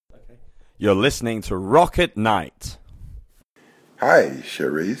You're listening to Rocket Night. Hi,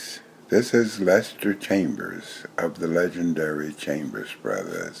 Cherise. This is Lester Chambers of the legendary Chambers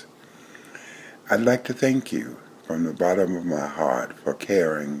Brothers. I'd like to thank you from the bottom of my heart for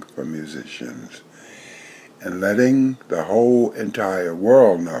caring for musicians and letting the whole entire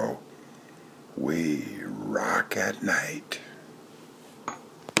world know we rock at night.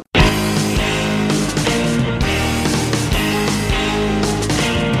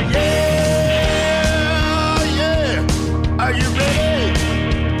 Are you ready?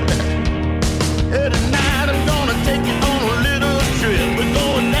 Hey, tonight I'm gonna take you on a little trip. We're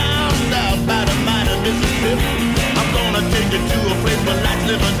going down south by the mighty Mississippi. I'm gonna take you to a place where lights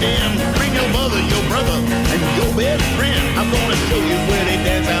live a dim. Bring your mother, your brother, and your best friend. I'm gonna show you where they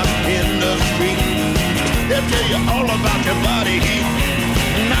dance out in the street. They'll tell you all about your body heat.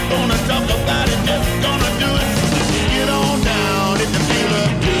 Not gonna talk about it, just gonna do it. Get on down if you feel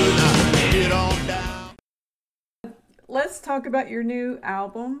up good. Get on down. Let's talk about your new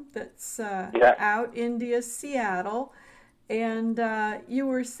album that's out, India, Seattle. And you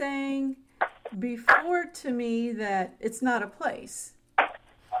were saying before to me that it's not a place,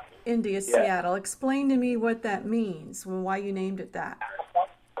 India, Seattle. Explain to me what that means, why you named it that.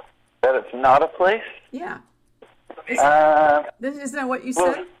 That it's not a place? Yeah. Isn't that what you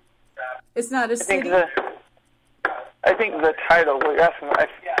said? It's not a city? I think the title,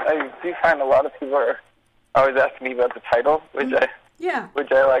 I do find a lot of people are always asking me about the title, which I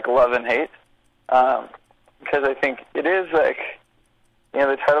like love and hate, because I think it is like,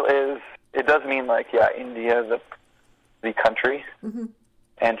 the title is, it does mean like, India, the country,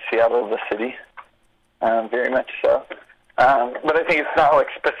 and Seattle, the city, very much so. But I think it's not like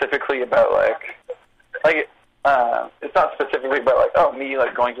specifically about it's not specifically about like, oh, me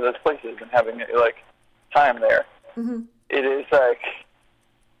like going to those places and having like time there. It is like,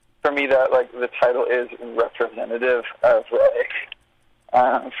 for me, that like the title is representative of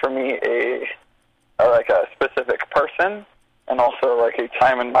like, for me, a specific person, and also like a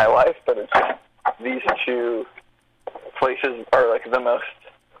time in my life. But it's just, these two places are like the most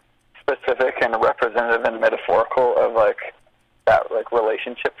specific and representative and metaphorical of like that like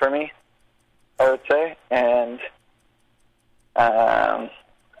relationship for me, I would say. And I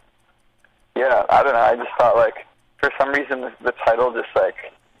don't know. I just thought like, for some reason the title just like,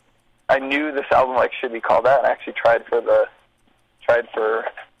 I knew this album like should be called that, and I actually tried for the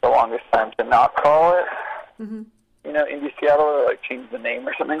longest time to not call it, Indie Seattle, or like change the name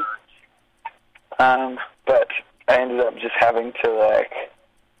or something. But I ended up just having to like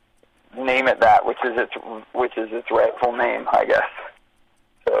name it that, which is its rightful name, I guess.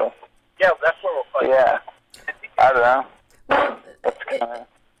 So That's what we'll play. I don't know. Well, That's kinda...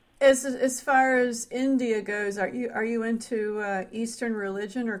 as far as India goes, are you into Eastern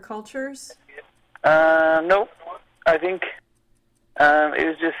religion or cultures? Nope. I think it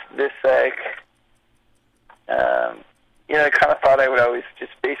was just this like, I kind of thought I would always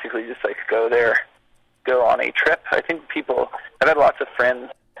just basically just like go on a trip. I think I've had lots of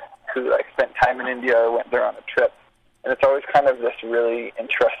friends who like spent time in India or went there on a trip, and it's always kind of this really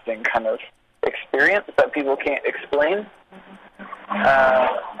interesting kind of experience that people can't explain.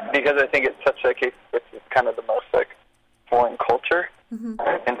 Because I think it's such like it's kind of the most like foreign culture in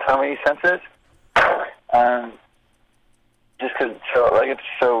so many senses. Just because it's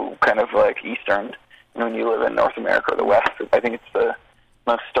so kind of like Eastern. When you live in North America or the West, I think it's the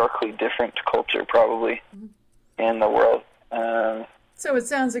most starkly different culture probably in the world. So it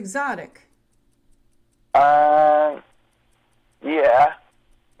sounds exotic. Yeah,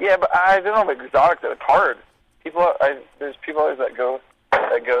 but I don't know if exotic. That it's hard. There's people always that go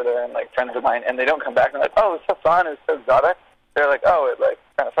there, and like friends of mine, and they don't come back and they're like, oh, it's so fun, it's so exotic. They're like, oh, it like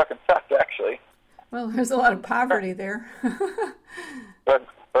kind of fucking sucked actually. Well, there's a lot of poverty there.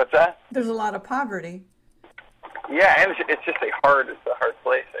 What's that? There's a lot of poverty. Yeah, and it's just a hard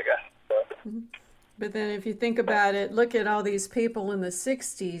place, I guess. So. But then if you think about it, look at all these people in the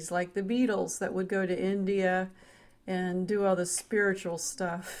 60s, like the Beatles, that would go to India and do all the spiritual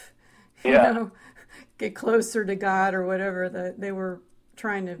stuff. You know, get closer to God or whatever. They were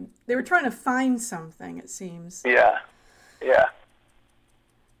trying to find something, it seems. Yeah.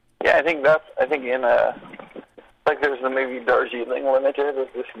 I think in like there's the movie Darjeeling Limited. There's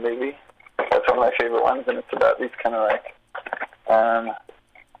this movie that's one of my favorite ones, and it's about these kind of like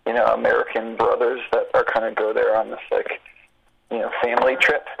American brothers that are kind of go there on this like family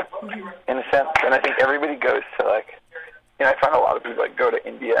trip in a sense. And I think everybody goes to like I find a lot of people like go to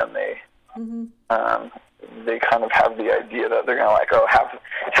India and they kind of have the idea that they're gonna like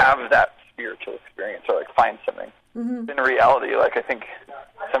have that spiritual experience or like find something. In reality, like I think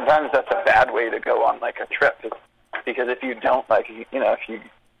sometimes sometimes that's a bad way to go on like a trip, because if you don't like, if you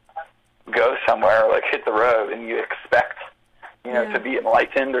go somewhere or like hit the road and you expect, to be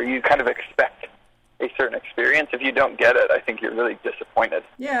enlightened, or you kind of expect a certain experience, if you don't get it, I think you're really disappointed.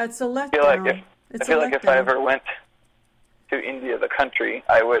 Yeah, it's a letdown. I feel like if I ever went to India, the country,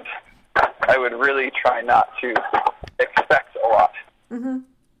 I would really try not to expect a lot,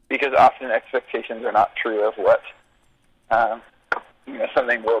 because often expectations are not true of what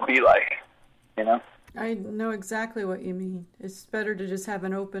something will be like. I know exactly what you mean. It's better to just have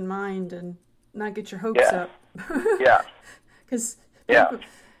an open mind and not get your hopes up. Yeah. Because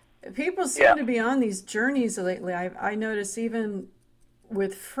people seem to be on these journeys lately. I notice even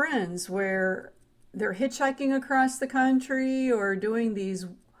with friends where they're hitchhiking across the country or doing these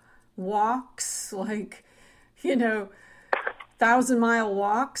walks, like, 1,000-mile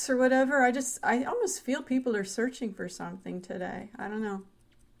walks or whatever. I almost feel people are searching for something today. I don't know.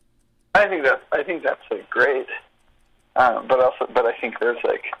 I think that's like great, but I think there's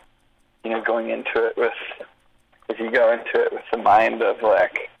like, going into it with, if you go into it with the mind of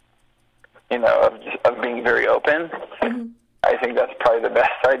like, of being very open, I think that's probably the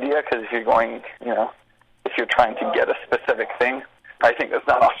best idea, because if you're going, if you're trying to get a specific thing, I think that's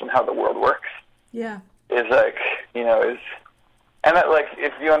not often how the world works. Yeah. Is like, and that, like,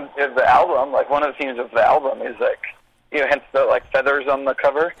 if the album, like one of the themes of the album is like, hence the like feathers on the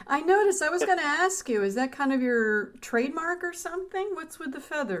cover. I noticed. I was going to ask you, is that kind of your trademark or something? What's with the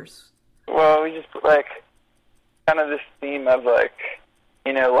feathers? Well, we just like kind of this theme of like,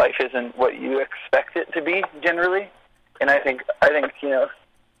 life isn't what you expect it to be generally, and I think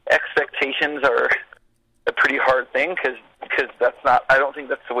expectations are a pretty hard thing, because that's not. I don't think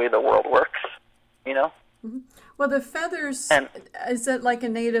that's the way the world works. Well, the feathers, is that like a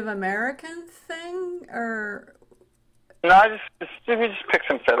Native American thing, or? No, we just picked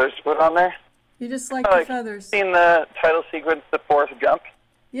some feathers to put on there. You just like the feathers. Seen the title sequence, the Forrest Gump?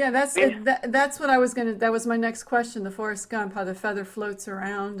 Yeah, that's what I was gonna. That was my next question. The Forrest Gump, how the feather floats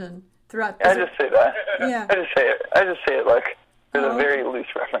around and throughout. I just say that. Yeah. I just say it like there's a very loose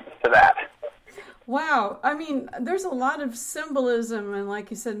reference to that. Wow, I mean, there's a lot of symbolism and,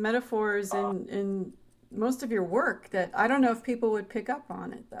 like you said, metaphors in most of your work that I don't know if people would pick up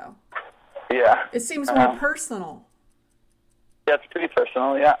on it, though. Yeah. It seems more personal. Yeah, it's pretty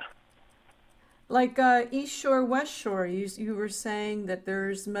personal, yeah. Like East Shore, West Shore, you were saying that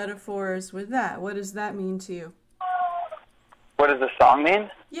there's metaphors with that. What does that mean to you? What does the song mean?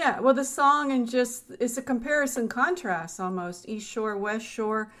 Yeah, well, the song and just, it's a comparison contrast almost. East Shore, West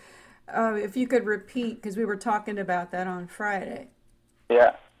Shore. If you could repeat, because we were talking about that on Friday.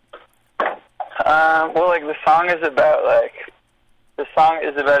 Yeah. Well, like the song is about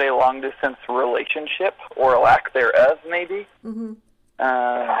a long distance relationship or a lack thereof, maybe.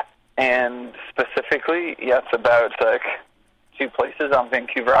 And specifically, it's about like two places on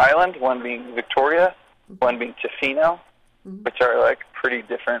Vancouver Island. One being Victoria, one being Tofino, which are like pretty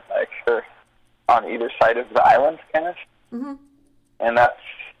different. Like they're on either side of the island, kind of. And that's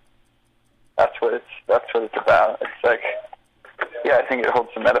what it's about. It's like, I think it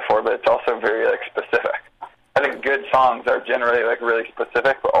holds some metaphor, but it's also very like specific. I think good songs are generally like really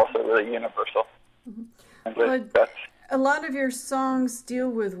specific, but also really universal. And a lot of your songs deal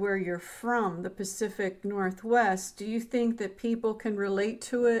with where you're from, the Pacific Northwest. Do you think that people can relate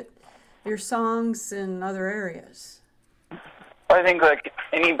to it, your songs in other areas? I think like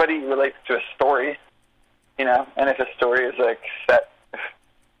anybody relates to a story, and if a story is like set, if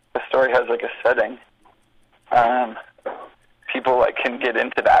the story has like a setting, people like can get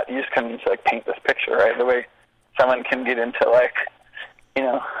into that. You just can like paint this picture, right? The way someone can get into like,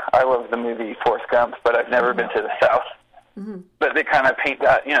 I love the movie Forrest Gump, but I've never been to the South. But they kind of paint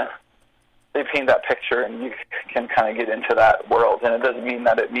that, they paint that picture, and you can kind of get into that world. And it doesn't mean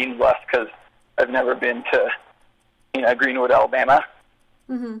that it means less because I've never been to, Greenwood, Alabama.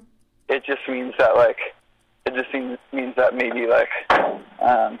 It just means that like, means that maybe like,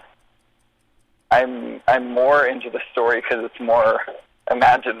 I'm more into the story because it's more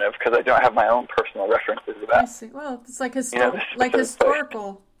imaginative, because I don't have my own personal references to that. I see. Well, it's like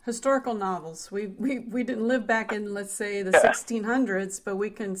historical novels. We didn't live back in, let's say, the 1600s, but we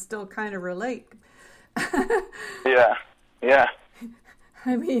can still kind of relate. Yeah.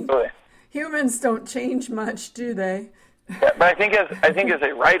 I mean, really. Humans don't change much, do they? Yeah, but I think as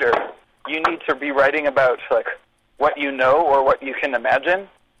a writer, you need to be writing about like what you know or what you can imagine.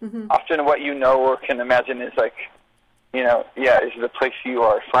 Often what you know or can imagine is like, is the place you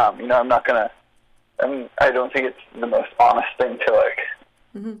are from. I don't think it's the most honest thing to like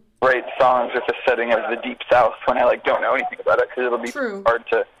write songs with the setting of the Deep South when I like don't know anything about it, because it'll be hard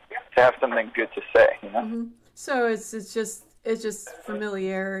to to have something good to say, you know? Mm-hmm. So it's just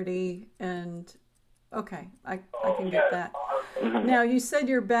familiarity and okay, I can get that. Mm-hmm. Now you said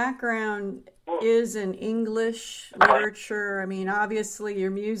your background is in English literature. I mean, obviously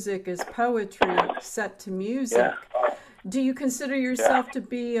your music is poetry set to music. Yeah. Do you consider yourself to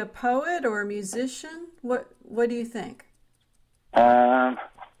be a poet or a musician? What do you think?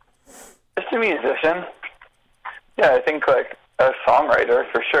 Just a musician. Yeah, I think like a songwriter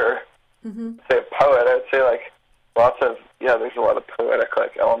for sure. Mm-hmm. Say a poet, I would say like there's a lot of poetic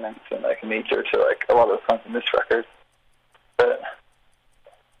like elements and like nature to like a lot of the songs in this record. But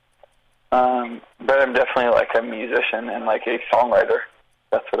I'm definitely like a musician and like a songwriter.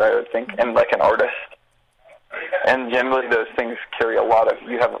 That's what I would think, and like an artist. And generally, those things carry a lot of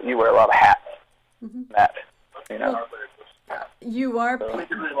you wear a lot of hats. Mm-hmm. Matt, you know. You are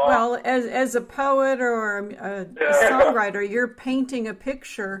well as a poet or a songwriter. You're painting a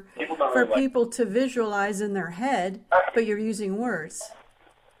picture for people to visualize in their head, but you're using words.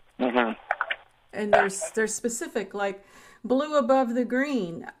 Mm-hmm. And they're specific, like blue above the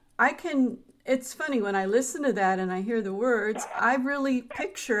green. It's funny when I listen to that and I hear the words, I really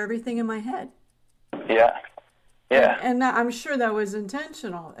picture everything in my head. Yeah. Yeah. And I'm sure that was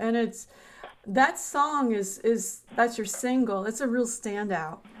intentional. And that song is that's your single. It's a real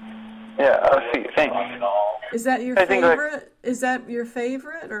standout. Yeah, I see. Thanks. Is that your favorite? Is that your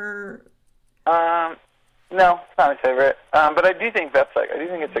favorite or? No, it's not my favorite. But I do think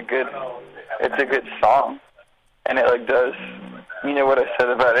it's a good song, and it like does, you know what I said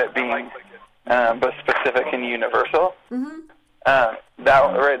about it being both specific and universal. Mm-hmm.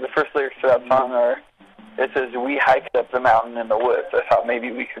 The first lyrics to that song are, it says, "We hiked up the mountain in the woods. I thought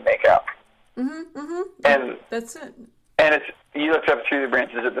maybe we could make out." Mm-hmm. Mm-hmm. And that's it. And it's, you looked up through the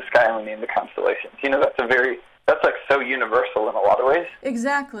branches of the sky and we named the constellations. You know, that's like so universal in a lot of ways.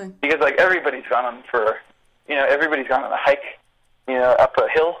 Exactly. Because like everybody's gone on a hike, you know, up a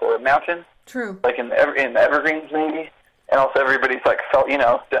hill or a mountain. True. Like in the Evergreens maybe, and also everybody's like felt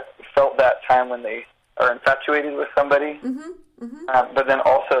that time when they are infatuated with somebody. Mm-hmm. Mm-hmm. But then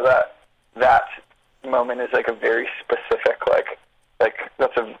also that moment is like a very specific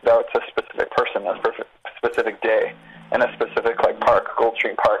that's a specific person, that's a specific day, and a specific like park,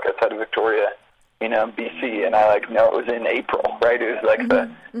 Goldstream Park outside of Victoria, you know, BC. And I like know it was in April, right? It was like it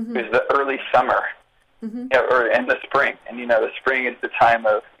was the early summer, mm-hmm. you know, or in the spring. And you know, the spring is the time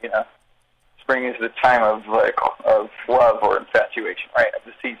of of love or infatuation, right? Of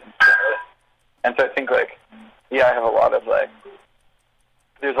the season. And so I think I have a lot of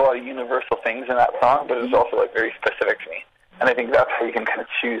there's a lot of universal things in that song, but it's also like very specific to me. And I think that's how you can kind of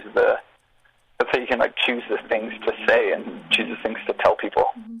choose the things to say and choose the things to tell people,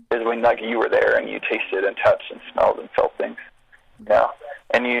 is when like you were there and you tasted and touched and smelled and felt things. Yeah.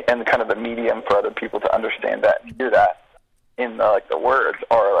 And kind of the medium for other people to understand that and hear that in the words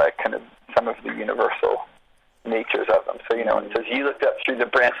are like kind of some of the universal natures of them. So, you know, when it says you looked up through the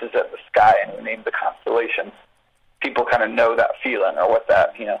branches of the sky and you named the constellations, people kind of know that feeling or what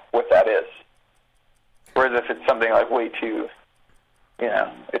that is. Whereas if it's something like way too, you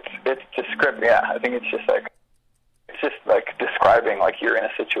know, it's descriptive. Yeah, I think it's just like describing like you're in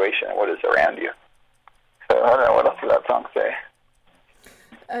a situation and what is around you. So I don't know, what else does that song say?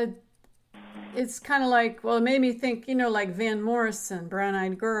 It's kind of like, well, it made me think, you know, like Van Morrison, Brown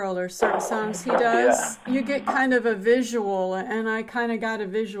Eyed Girl, or certain songs he does. Yeah. You get kind of a visual, and I kind of got a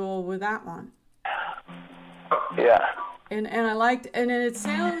visual with that one. Yeah. And I liked, and it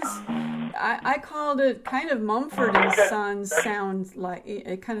sounds, I called it kind of Mumford and Sons sound like,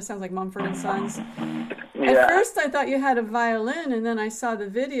 it kind of sounds like Mumford and Sons. Yeah. At first I thought you had a violin, and then I saw the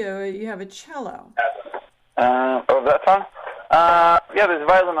video, you have a cello. That song? Yeah, there's a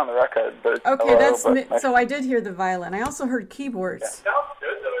violin on the record. But okay, so I did hear the violin. I also heard keyboards.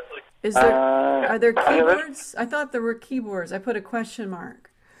 Are there keyboards? I thought there were keyboards. I put a question mark.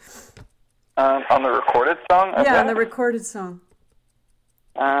 On the recorded song? Yeah, on the recorded song.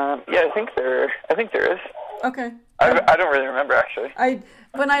 Yeah, I think there is. Okay. I don't really remember, actually.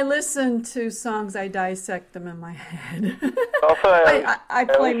 When I listen to songs, I dissect them in my head. Also, I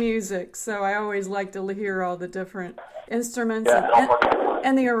play music, so I always like to hear all the different instruments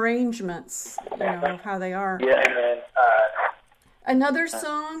and the arrangements, you know, how they are. Yeah, and then, another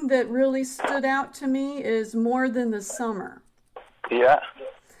song that really stood out to me is More Than the Summer. Yeah.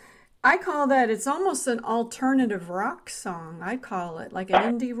 I call that, it's almost an alternative rock song, I call it, like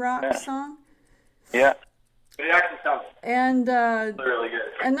an indie rock song. Yeah. It actually sounds really good.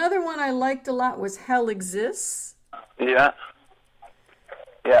 Another one I liked a lot was Hell Exists. Yeah.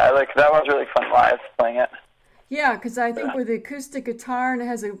 Yeah, that one's really fun live, playing it. Yeah, because I think with the acoustic guitar and it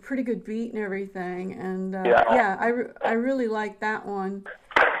has a pretty good beat and everything, and I really like that one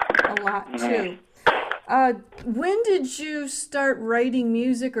a lot too. When did you start writing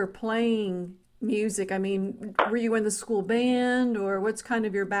music or playing music? I mean, were you in the school band, or what's kind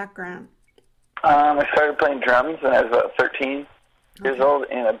of your background? I started playing drums when I was about 13 years old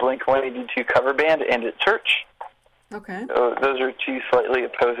in a Blink-182 cover band and at church. Okay. So those are two slightly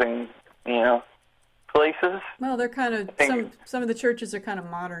opposing, places. Well, they're kind of some of the churches are kind of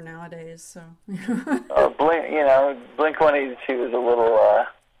modern nowadays, so. Blink-182 is a little.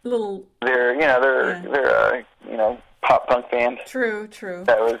 They're pop punk band. True.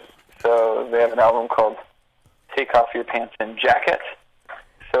 So they have an album called "Take Off Your Pants and Jacket."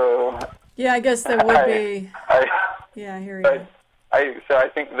 So. Yeah, I guess that would be. I hear you. So I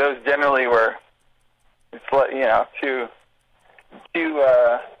think those generally were, two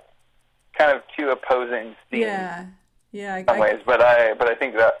kind of two opposing themes. Yeah. In some ways, but I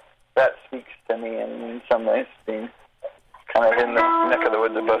think that speaks to me in some ways, being kind of in the neck of the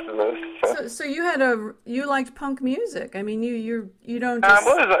woods of both of those. So you liked punk music. I mean, you don't just.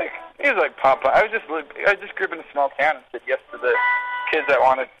 It was like pop. I just grew up in a small town and said yes to the kids that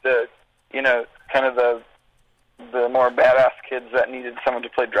wanted to, kind of the more badass kids that needed someone to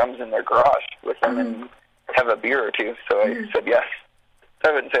play drums in their garage with them and have a beer or two. So I said yes. So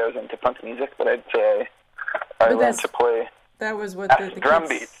I wouldn't say I was into punk music, but I'd say I learned to play. That was what the drum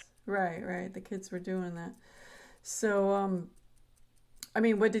kids, beats. Right. The kids were doing that. So, I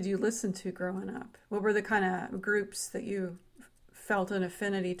mean, what did you listen to growing up? What were the kind of groups that you felt an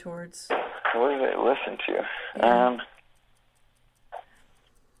affinity towards? What did I listen to? Yeah.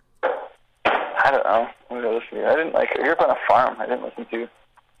 I don't know. What did I listen to? I grew up on a farm. I didn't listen to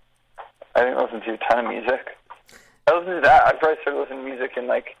a ton of music. I listened to that. I probably started listening to music in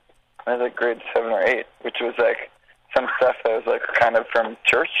when I was grade 7 or 8, which was some stuff that was kind of from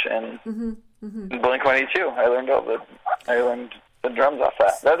church and Blink-182. I learned the drums off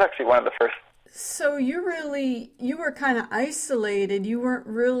that. That was actually one of the first. So you were kind of isolated. You weren't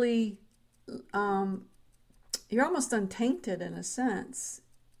really, you're almost untainted in a sense.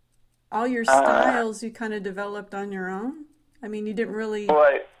 All your styles you kind of developed on your own? I mean, you didn't really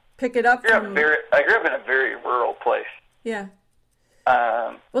pick it up from... I grew up in a very rural place. Yeah.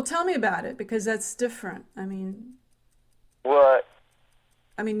 Well, tell me about it, because that's different. I mean... What?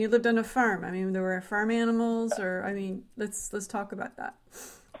 I mean, you lived on a farm. I mean, there were farm animals, or... I mean, let's talk about that.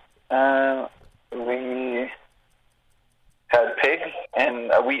 We had pigs and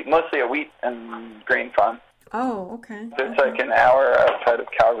mostly a wheat and grain farm. Oh, okay. So it's an hour outside of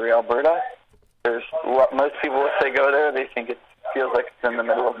Calgary, Alberta. Most people, if they go there, they think it feels like it's in the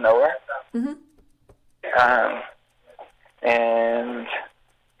middle of nowhere. Mm-hmm. And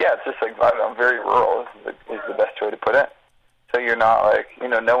it's just very rural is the best way to put it. So you're not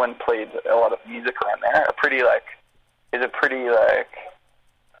no one played a lot of music around there. It's a pretty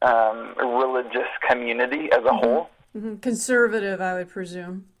religious community as a whole. Mm-hmm. Conservative, I would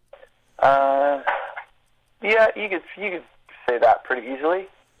presume. Yeah, you could say that pretty easily.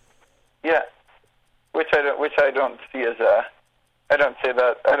 Yeah, which I don't see as a. I don't say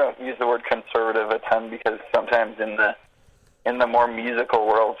that. I don't use the word conservative a ton, because sometimes in the more musical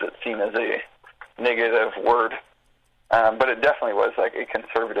worlds it's seen as a negative word. But it definitely was a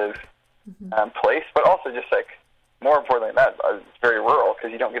conservative place. But also just more importantly than that, it's very rural,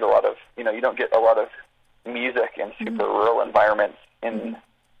 because you don't get a lot of music in super rural environments in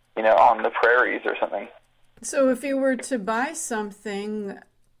on the prairies or something. So if you were to buy something,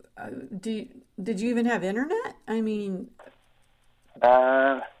 did you even have internet? I mean...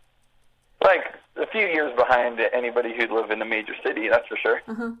 a few years behind anybody who'd live in a major city, that's for sure.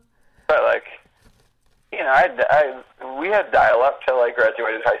 Uh-huh. But we had dial-up till I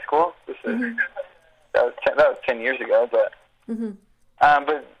graduated high school. That was 10 years ago, but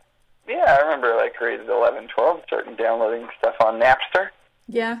but yeah, I remember grades 11, 12 starting downloading stuff on Napster.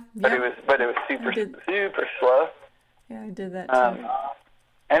 Yeah. But it was super slow. Yeah, I did that too.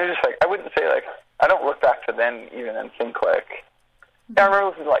 And it's just I wouldn't say I don't look back to then even and think I remember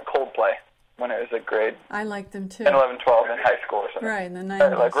listening to Coldplay when I was grade. I liked them too. 10, 11, 12 in high school or something. Right, in the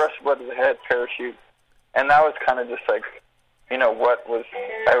 90s. Rush Blood to the Head, Parachute. And that was kind of just what I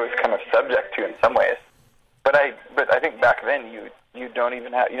was kind of subject to in some ways. But I think back then you don't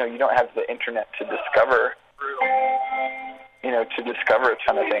even have you don't have the internet to discover a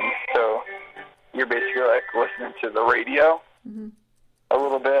ton of things. So you're basically listening to the radio a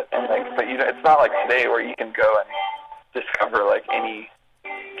little bit, and but it's not like today where you can go and discover any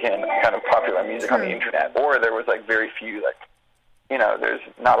kind of popular music on the internet. Or there was very few there's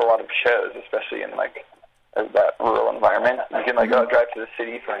not a lot of shows, especially in that rural environment. You can like go drive to the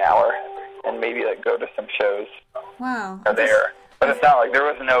city for an hour and maybe like go to some shows. Wow. There, but it's not like there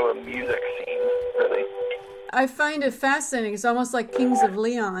was no music scene really. I find it fascinating. It's almost like Kings of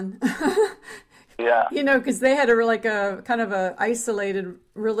Leon. Yeah. You know, because they had a kind of a isolated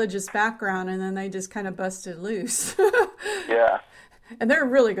religious background, and then they just kind of busted loose. Yeah. And they're a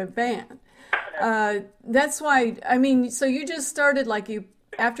really good band. That's why, I mean, so you just started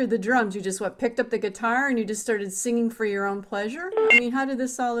after the drums, you just picked up the guitar and you just started singing for your own pleasure? I mean, how did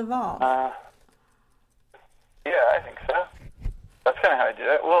this all evolve? Yeah, I think so. That's kind of how I did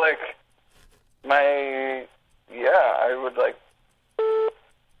it. Well, I would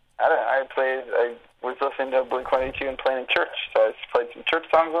I was listening to Blink-182 and playing in church, so I just played some church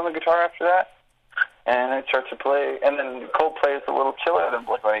songs on the guitar after that, and I started to play, and then Coldplay is a little chiller than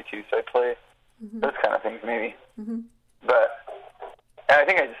Blink-182, so I play those kind of things maybe. Mm-hmm. But I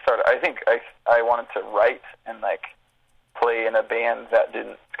think I wanted to write and play in a band that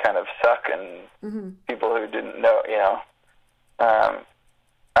didn't kind of suck and people who didn't know,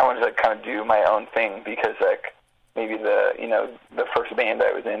 I wanted to kind of do my own thing because maybe the first band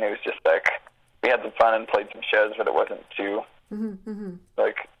I was in, it was just we had some fun and played some shows, but it wasn't too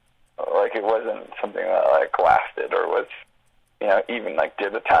it wasn't something that lasted or was even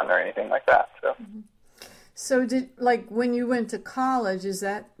did a ton or anything like that. So. So did when you went to college, is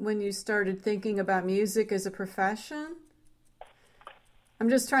that when you started thinking about music as a profession? I'm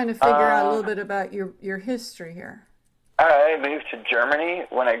just trying to figure out a little bit about your history here. I moved to Germany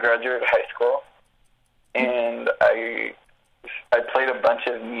when I graduated high school, and I played a bunch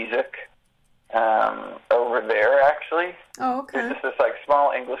of music over there, actually. Oh, okay. There's just this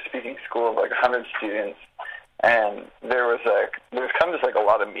small English-speaking school of 100 students, and there's kind of just a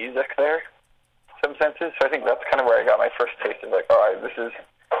lot of music there, in some senses. So I think that's kind of where I got my first taste of this is,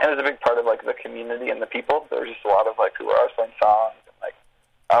 and it was a big part of the community and the people. There was just a lot of who were always playing songs and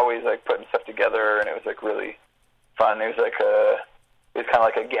always putting stuff together, and it was really fun. It was it was kind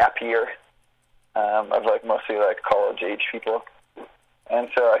of a gap year of mostly college age people. And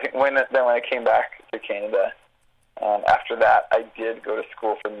so I think when I came back to Canada, after that I did go to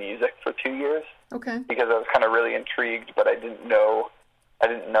school for music for 2 years. Okay. Because I was kind of really intrigued, but I didn't know a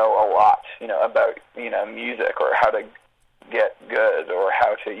lot, about music or how to get good or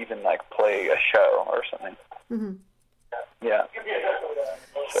how to even play a show or something. Mm-hmm. Yeah.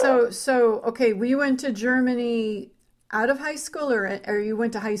 So okay, we went to Germany out of high school, or you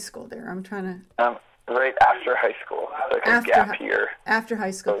went to high school there? I'm trying to. Right after high school, a gap year. After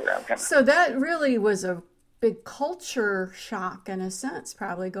high school. Program. So that really was a big culture shock in a sense,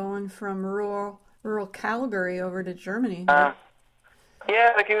 probably going from rural Calgary over to Germany. Yeah,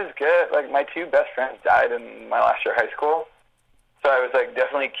 it was good. My two best friends died in my last year of high school, so I was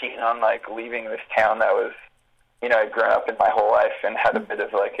definitely keen on leaving this town that was. I'd grown up in my whole life and had a bit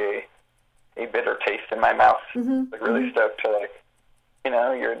of a bitter taste in my mouth. Mm-hmm. Really stoked to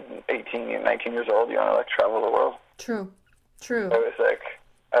you're 18, you're 19 years old, you want to travel the world. True. So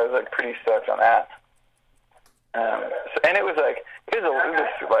I was pretty stoked on that. And it was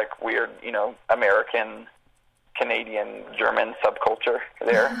this weird, American, Canadian, German subculture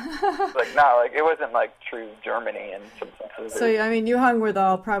there. It wasn't true Germany in some senses. So I mean, you hung with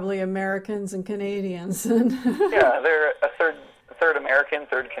all probably Americans and Canadians. Yeah, they're a third American,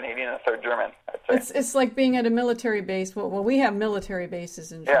 third Canadian, and a third German. I'd say. It's like being at a military base. Well, we have military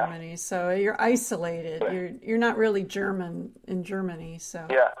bases in Germany, so you're isolated. Yeah. You're not really German in Germany. So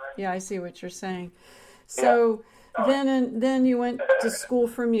yeah, I see what you're saying. So. Yeah. Then you went to school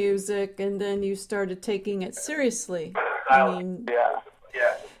for music, and then you started taking it seriously. I mean, yeah.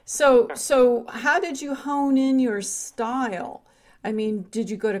 So how did you hone in your style? I mean, did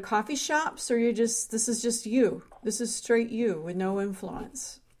you go to coffee shops, or this is just you? This is straight you with no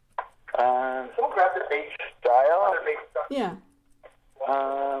influence. Someone grabbed the bass style. Yeah.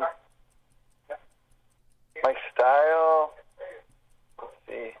 My style. Let's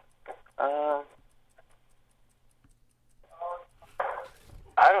see.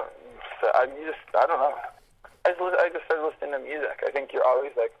 I don't know. I just started listening to music. I think you're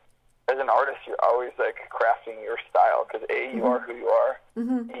always as an artist, you're always crafting your style because you are who you are.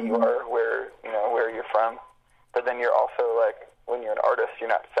 Mm-hmm. You are where you're from. But then you're also when you're an artist, you're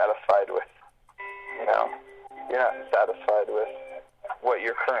not satisfied with what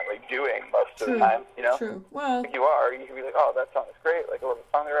you're currently doing most of the time. True. Well, you are. You can be oh, that song is great. I love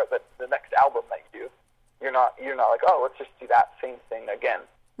the song they wrote. But the next album that you do, you're not oh, let's just do that same thing again.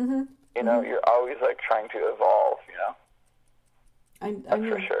 Mm-hmm. You're always trying to evolve. I That's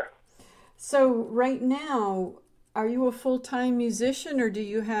for sure. So right now, Are you a full-time musician, or do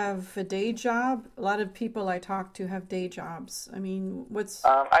you have a day job? A lot of people I talk to have day jobs. I mean, what's...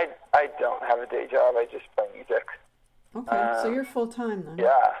 I don't have a day job. I just play music. Okay, so you're full-time then.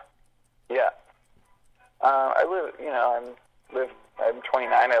 Yeah. I live, I'm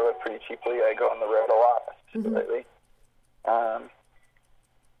 29. I live pretty cheaply. I go on the road a lot, especially lately.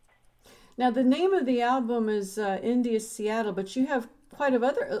 Now, the name of the album is India, Seattle, but you have quite a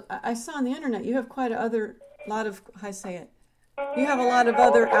other... I saw on the internet you have quite a lot of... How I say it? You have a lot of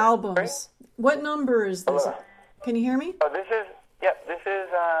other albums. What number is this? Hello. Can you hear me? Oh, this is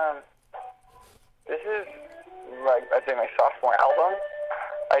like, I'd say my sophomore album.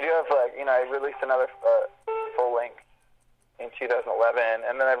 I do have, I released another full length in 2011,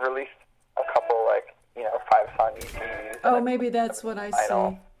 and then I've released a couple, 5-song EPs. Oh, maybe that's what I see.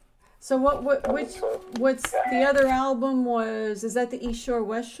 So what's the other album was? Is that the East Shore,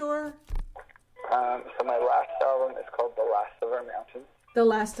 West Shore? So my last album is called The Last of Our Mountains. The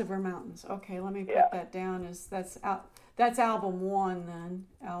Last of Our Mountains. Okay, let me put that down. That's album 1 then.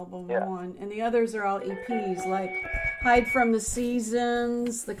 Album 1. And the others are all EPs, like Hide from the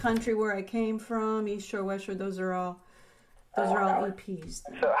Seasons, The Country Where I Came From, East Shore, West Shore. Those are all EPs.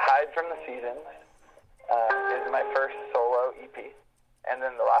 So Hide from the Seasons is my first solo EP. And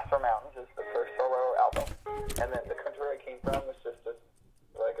then The Last of Our Mountains is the first solo album. And then The Country Where I Came From was just a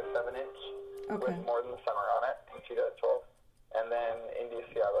 7-inch with More Than the Summer on it in 2012. And then India,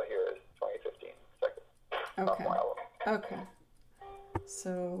 Seattle here is 2015, second sophomore album. Okay.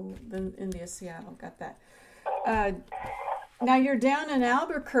 So then India, Seattle, got that. Now you're down in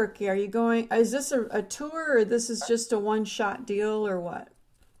Albuquerque. Are you going? Is this a tour, or this is just a one-shot deal, or what?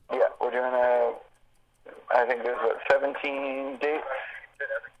 Yeah, we're doing I think there's 17 dates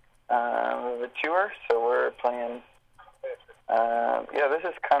of the tour. So we're playing. This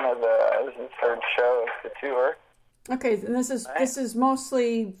is kind of the third show of the tour. Okay, and this is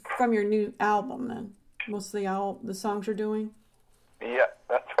mostly from your new album then. Mostly all the songs you're doing. Yeah,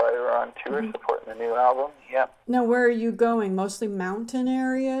 that's why we're on tour, supporting the new album. Yeah. Now, where are you going? Mostly mountain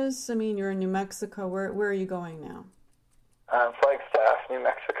areas? I mean, you're in New Mexico. Where are you going now? Flagstaff, New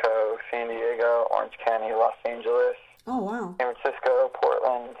Mexico, San Diego, Orange County, Los Angeles. Oh, wow. San Francisco,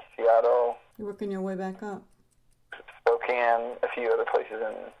 Portland, Seattle. You're working your way back up. Spokane, a few other places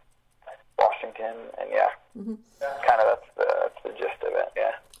in Washington, and kind of that's the gist of it,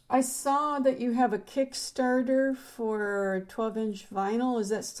 yeah. I saw that you have a Kickstarter for 12-inch vinyl. Is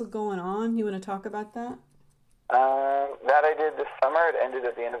that still going on? You want to talk about that? That I did this summer. It ended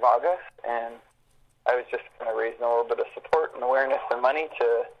at the end of August, and I was just kind of raising a little bit of support and awareness and money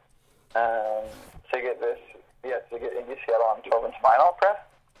to get India, Seattle on 12-inch vinyl press.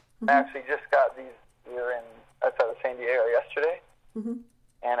 I actually just got these. We were outside of San Diego yesterday,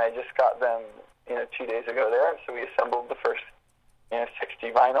 and I just got them 2 days ago there, and so we assembled the first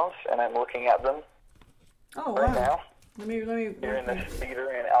 60 vinyls, and I'm looking at them right now. Let me. You're in this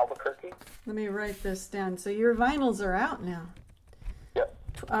theater in Albuquerque. Let me write this down. So your vinyls are out now. Yep.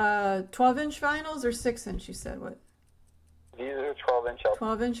 12-inch vinyls or 6-inch? You said what? These are 12-inch albums.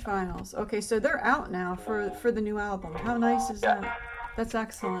 12-inch vinyls. Okay, so they're out now for the new album. How nice is that? That's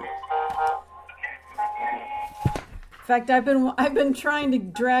excellent. In fact, I've been trying to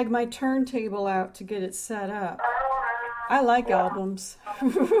drag my turntable out to get it set up. I like albums.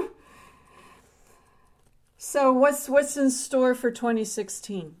 So what's in store for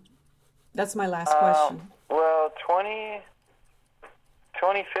 2016? That's my last question. Well,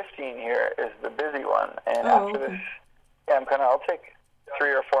 2015 here is the busy one, and after this, I'll take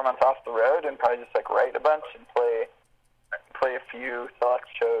 3 or 4 months off the road and probably just write a bunch and play a few select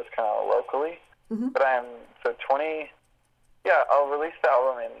shows kind of locally. But I'll release the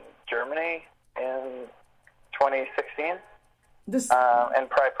album in Germany in 2016. And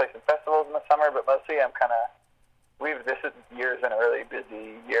probably play some festivals in the summer, but mostly this year's been a really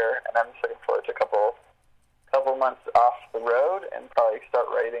busy year, and I'm just looking forward to a couple months off the road and probably start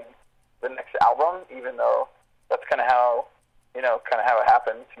writing the next album, even though that's kind of how it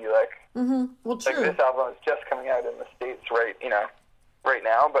happens. You Well, true. This album is just coming out in the States right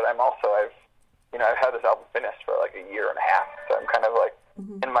now, but I've had this album finished for a year and a half, so I'm kind of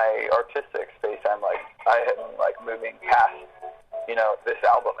in my artistic space, I am moving past, this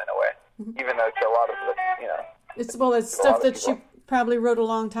album in a way, even though it's a lot of it's stuff that you probably wrote a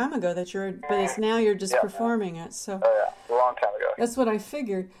long time ago but it's now you're just performing it. So a long time ago. That's what I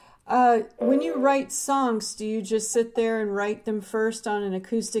figured. When you write songs, do you just sit there and write them first on an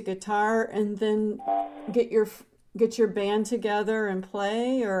acoustic guitar and then get your band together and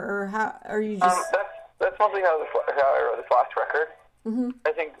play, or how are you just? That's mostly how I wrote this last record.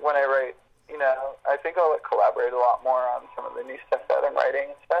 I think when I write, I think I'll collaborate a lot more on some of the new stuff that I'm writing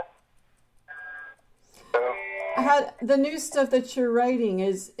and stuff. So, how the new stuff that you're writing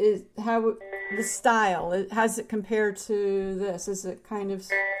is how the style, how's it compared to this? Is it kind of?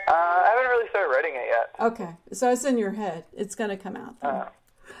 I haven't really started writing it yet. Okay, so it's in your head. It's going to come out then.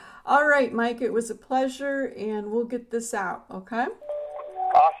 All right, Mike, it was a pleasure, and we'll get this out, okay?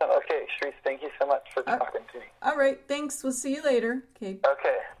 Awesome. Okay, Sharice, thank you so much for talking to me. All right, thanks. We'll see you later. Okay.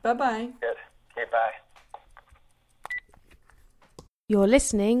 Bye-bye. Good. Okay, bye. You're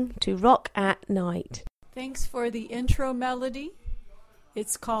listening to Rock at Night. Thanks for the intro melody.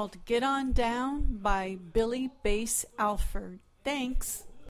 It's called Get On Down by Billy Bass Alford. Thanks.